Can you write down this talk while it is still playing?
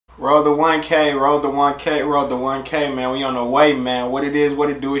Roll the 1K, roll the 1K, roll the 1K, man. We on the way, man. What it is, what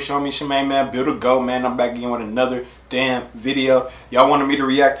it do. Show me Shemaine, man. Build a go, man. I'm back again with another damn video. Y'all wanted me to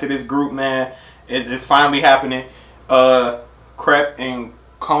react to this group, man. It's finally happening. Krept and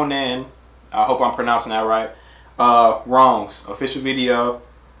Konan. I hope I'm pronouncing that right. Wrongs. Official video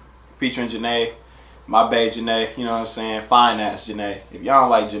featuring Jhené. My babe Jhené. You know what I'm saying? Fine ass Jhené. If y'all don't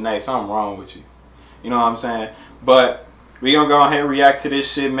like Jhené, something wrong with you. You know what I'm saying? But we gonna go ahead and react to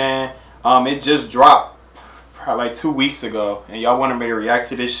this shit, man. It just dropped probably like 2 weeks ago, and y'all wanted me to react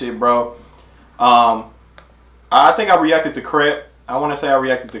to this shit, bro. I think I reacted to Krept. I want to say I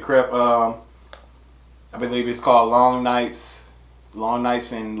reacted to Krept. I believe it's called Long Nights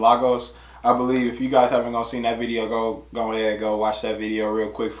in Lagos. I believe if you guys haven't seen that video, go ahead, go watch that video real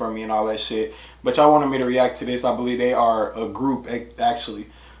quick for me and all that shit. But y'all wanted me to react to this. I believe they are a group actually.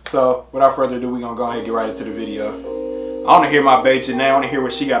 So without further ado, we gonna go ahead and get right into the video. I want to hear my babe Jhené. I want to hear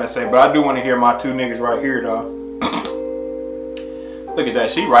what she got to say. But I do want to hear my two niggas right here, though. Look at that.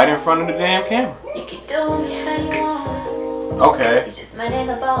 She right in front of the damn camera. You can do me how you want. Okay. You just might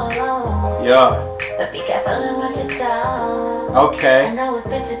end up all alone. Yeah. But be careful and watch your tongue. Okay. I know it's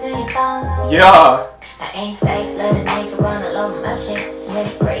bitches in your phone. Yeah. I ain't tight. Let a nigga run along my shit. And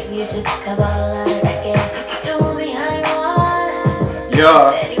it's crazy. It's just because all the love that I get. You can do me how you want.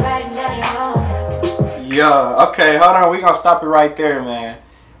 Yeah. Yeah, okay, hold on. We gonna stop it right there, man.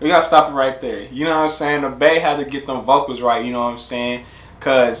 We gotta stop it right there. You know what I'm saying? The bae had to get them vocals right, you know what I'm saying?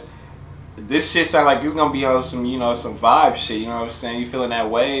 Cause this shit sound like it's gonna be on some, you know, some vibe shit, you know what I'm saying? You feeling that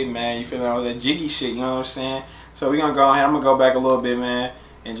wave, man. You feeling all that jiggy shit, you know what I'm saying? So we gonna go ahead. I'm gonna go back a little bit, man,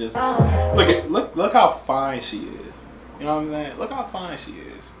 and just look how fine she is. You know what I'm saying? Look how fine she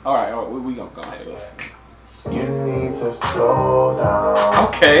is. Alright, we gonna go ahead. Let's You need to slow down.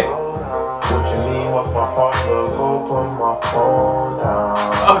 Okay. What you mean? What's my partner? Go put my phone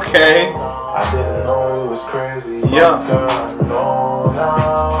down. Okay. I didn't know it was crazy. Yeah. Girl, I know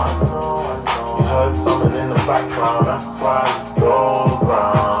now. You heard something in the background. That's why you drove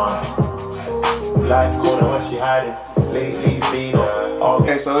round. Like Konan when she hiding. Lately beat off.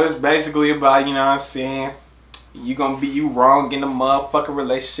 Okay, so it's basically about, you know what I'm saying? You wrong in the motherfucking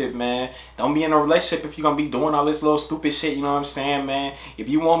relationship, man. Don't be in a relationship if you gonna be doing all this little stupid shit, you know what I'm saying, man? If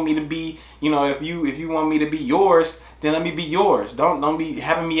you want me to be, you know, if you want me to be yours, then let me be yours. Don't be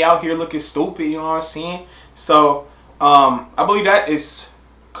having me out here looking stupid, you know what I'm saying? So, I believe that is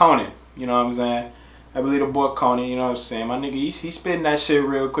Konan, you know what I'm saying? I believe the boy Konan, you know what I'm saying? My nigga, he spitting that shit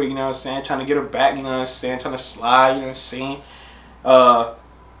real quick, you know what I'm saying? Trying to get her back, you know what I'm saying? Trying to slide, you know what I'm saying?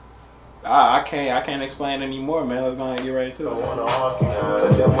 I can't explain anymore, man. Let's go ahead and get right into it.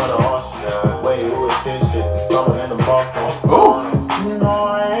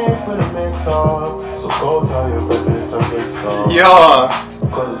 Yeah.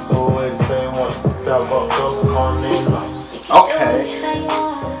 Okay.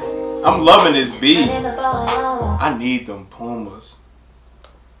 I'm loving this beat. I need them Pumas.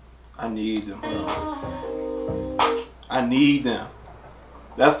 I need them. I need them.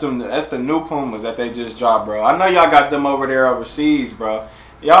 That's the new Pumas that they just dropped, bro. I know y'all got them over there overseas, bro.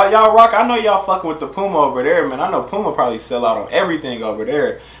 Y'all rock. I know y'all fucking with the Puma over there, man. I know Puma probably sell out on everything over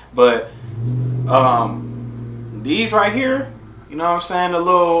there, but these right here, you know what I'm saying, the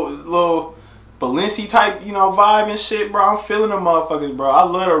little Balenci type, you know, vibe and shit, bro. I'm feeling them motherfuckers, bro. I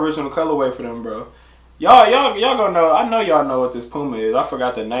love the original colorway for them, bro. Y'all gonna know. I know y'all know what this Puma is. I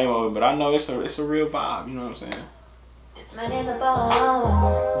forgot the name of it, but I know it's a real vibe. You know what I'm saying? Jhené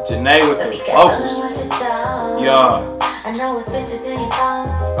with the vocals. Yeah. I know it's bitches in your phone.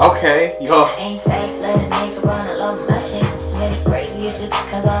 Okay, yo.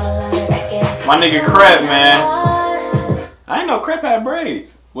 My nigga Krept, man. I didn't know Krept had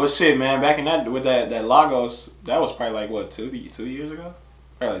braids. Well, shit, man. Back in that with that Lagos, that was probably like what 2 years ago,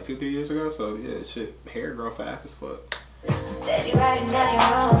 probably like 2-3 years ago. So yeah, shit, hair grow fast as fuck. I'm steady writing down your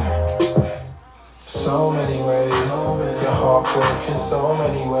wrongs. So many ways, your heart broken so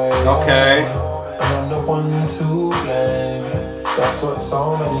many ways. Okay. And I'm the one to blame. That's what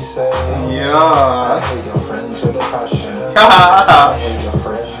so many say. Yeah. I hate your friends with a passion. I hate your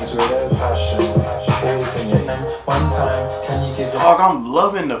friends with a passion. Always in your end. One time, can you give it? Dog, I'm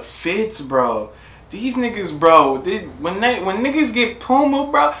loving the fits, bro. These niggas, bro. When niggas get Puma,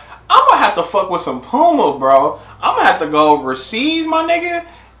 bro, I'm gonna have to fuck with some Puma, bro. I'm gonna have to go overseas, my nigga,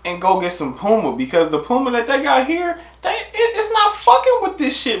 and go get some Puma, because the Puma that they got here, it's not fucking with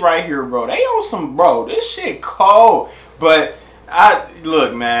this shit right here, bro. They on some, bro, this shit cold. But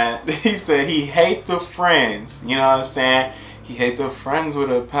look, man, he said he hate the friends, you know what I'm saying? He hate the friends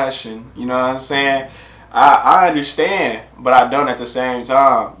with a passion, you know what I'm saying? I understand, but I don't at the same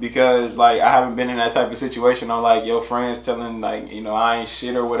time, because like I haven't been in that type of situation on like your friends telling like, you know, I ain't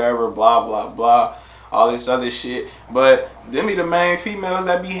shit or whatever, blah blah blah, all this other shit. But them be the main females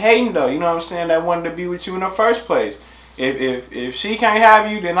that be hating though, you know what I'm saying, that wanted to be with you in the first place. If she can't have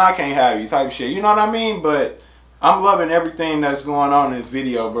you, then I can't have you type shit, you know what I mean? But I'm loving everything that's going on in this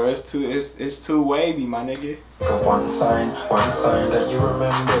video, bro. It's too wavy, my nigga. Got one sign that you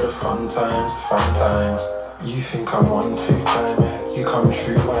remember the fun times, You think I'm 1-2 you come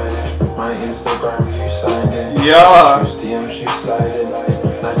true by my Instagram, you signed in. Yeah. Those DMs you slide in.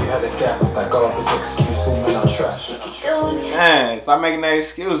 Now you had a gas, that garbage excuse, all men are trash. Man, stop making that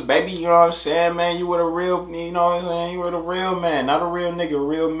excuse, baby. You know what I'm saying, man? You were the real, you know what I'm saying? You were the real man, not a real nigga, a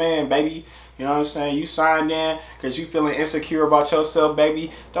real man, baby. You know what I'm saying? You signed in because you feeling insecure about yourself,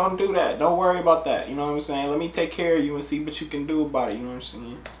 baby. Don't do that. Don't worry about that. You know what I'm saying? Let me take care of you and see what you can do about it. You know what I'm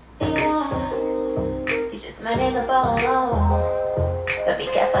saying? You just in the ball. But be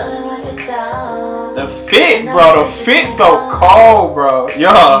careful and watch your tongue. The fit, bro. The fit so cold, bro.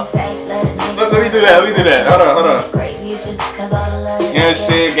 Yo. Let me do that. Let me do that. Hold on. You know what I'm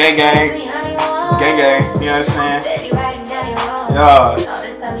saying? Gang, gang. Gang, gang. You know what I'm saying? Yo.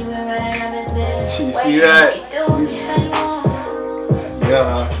 You see that?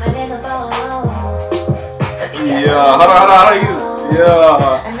 Yeah. Yeah. Hold on.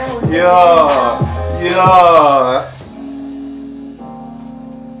 Yeah.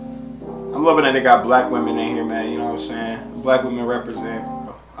 I'm loving that they got black women in here, man. You know what I'm saying? Black women represent.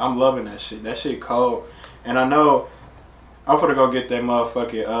 I'm loving that shit. That shit cold. And I know I'm gonna go get that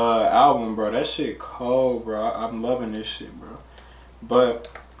motherfucking album, bro. That shit cold, bro. I'm loving this shit, bro. But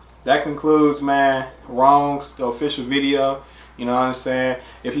that concludes, man, Wrongs, the official video. You know what I'm saying?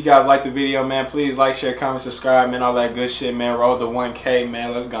 If you guys like the video, man, please like, share, comment, subscribe, man, all that good shit, man. Roll to 1K,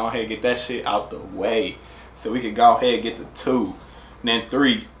 man. Let's go ahead and get that shit out the way so we can go ahead and get to 2, then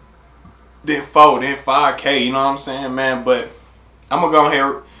 3, then 4, then 5K. You know what I'm saying, man? But I'm gonna go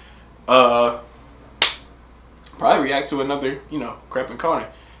ahead probably react to another, you know, Krept and Konan.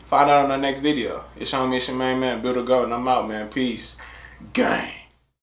 Find out on the next video. It's your homie, it's your main man, Build a Go, and I'm out, man. Peace. Gang.